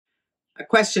A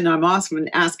question I'm often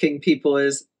asking people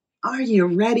is, are you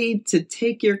ready to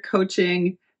take your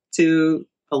coaching to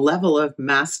a level of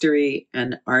mastery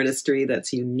and artistry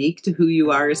that's unique to who you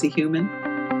are as a human?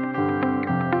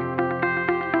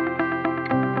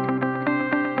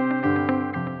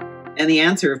 And the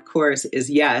answer, of course, is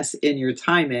yes, in your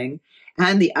timing.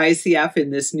 And the ICF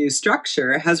in this new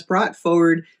structure has brought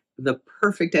forward the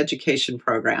perfect education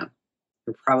program.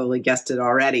 You probably guessed it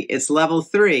already. It's level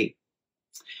 3.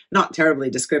 Not terribly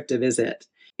descriptive, is it?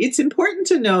 It's important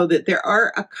to know that there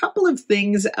are a couple of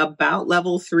things about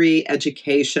level 3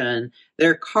 education that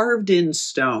are carved in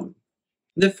stone.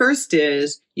 The first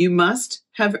is you must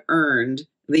have earned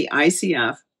the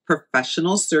ICF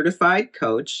Professional Certified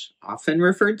Coach, often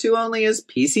referred to only as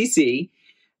PCC,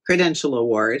 Credential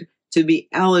Award, to be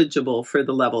eligible for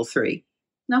the level 3.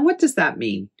 Now, what does that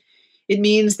mean? It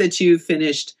means that you've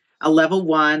finished a level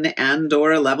 1 and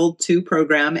or a level 2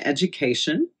 program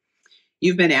education.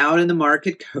 You've been out in the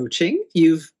market coaching.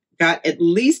 You've got at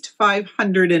least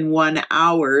 501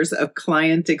 hours of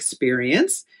client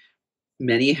experience.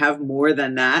 Many have more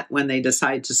than that when they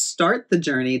decide to start the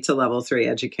journey to level 3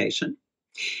 education.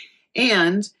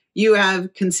 And you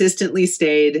have consistently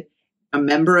stayed a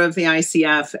member of the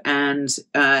ICF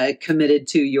and committed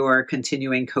to your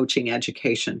continuing coaching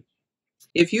education.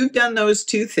 If you've done those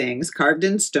two things carved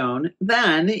in stone,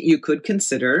 then you could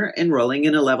consider enrolling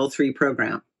in a level 3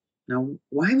 program. Now,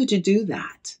 why would you do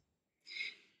that?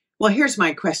 Well, here's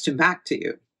my question back to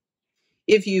you.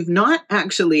 If you've not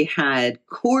actually had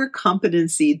core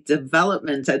competency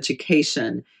development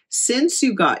education since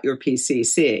you got your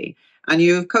PCC and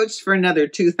you have coached for another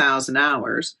 2,000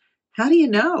 hours, how do you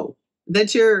know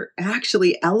that you're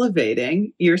actually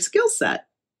elevating your skill set?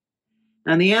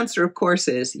 And the answer, of course,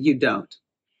 is you don't.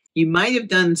 You might have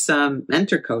done some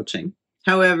mentor coaching.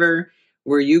 However,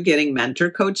 were you getting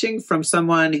mentor coaching from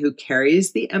someone who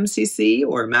carries the MCC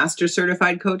or Master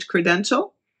Certified Coach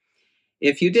credential?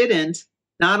 If you didn't,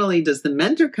 not only does the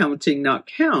mentor coaching not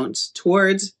count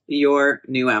towards your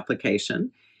new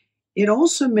application, it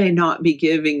also may not be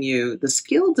giving you the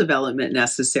skill development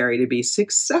necessary to be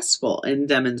successful in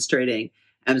demonstrating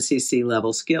MCC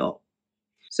level skill.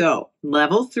 So,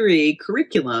 level 3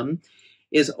 curriculum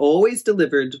is always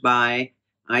delivered by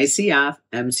ICF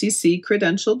MCC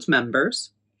credentialed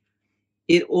members.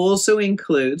 It also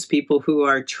includes people who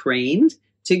are trained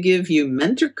to give you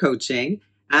mentor coaching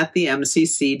at the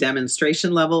MCC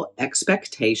demonstration level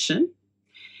expectation.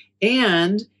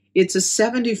 And it's a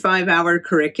 75-hour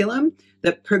curriculum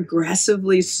that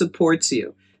progressively supports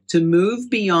you to move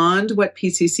beyond what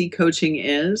PCC coaching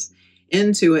is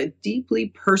into a deeply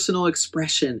personal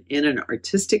expression in an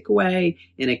artistic way,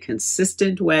 in a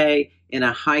consistent way, in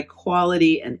a high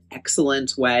quality and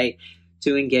excellent way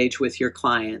to engage with your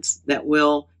clients that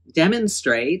will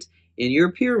demonstrate in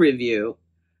your peer review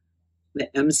the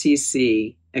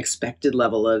MCC expected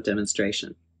level of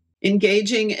demonstration.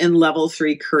 Engaging in level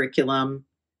 3 curriculum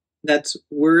that's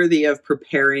worthy of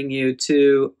preparing you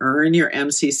to earn your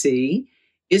MCC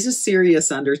is a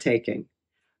serious undertaking.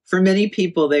 For many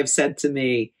people, they've said to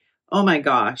me, oh my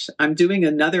gosh, I'm doing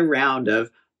another round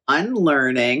of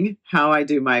unlearning how I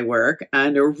do my work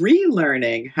and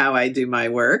relearning how I do my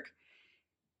work.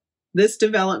 This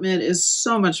development is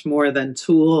so much more than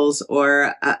tools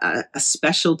or a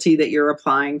specialty that you're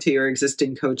applying to your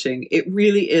existing coaching. It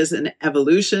really is an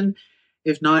evolution,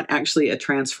 if not actually a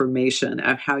transformation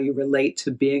of how you relate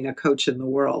to being a coach in the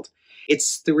world.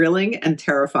 It's thrilling and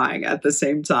terrifying at the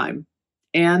same time.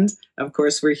 And of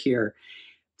course, we're here.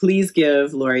 Please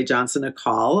give Lori Johnson a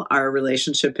call, our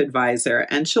relationship advisor,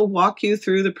 and she'll walk you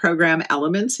through the program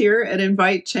elements here at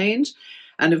inviteCHANGE.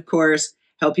 And of course,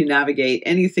 help you navigate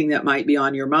anything that might be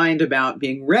on your mind about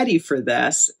being ready for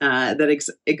this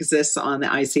that exists on the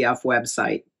ICF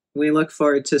website. We look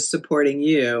forward to supporting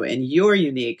you in your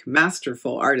unique,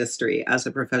 masterful artistry as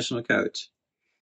a professional coach.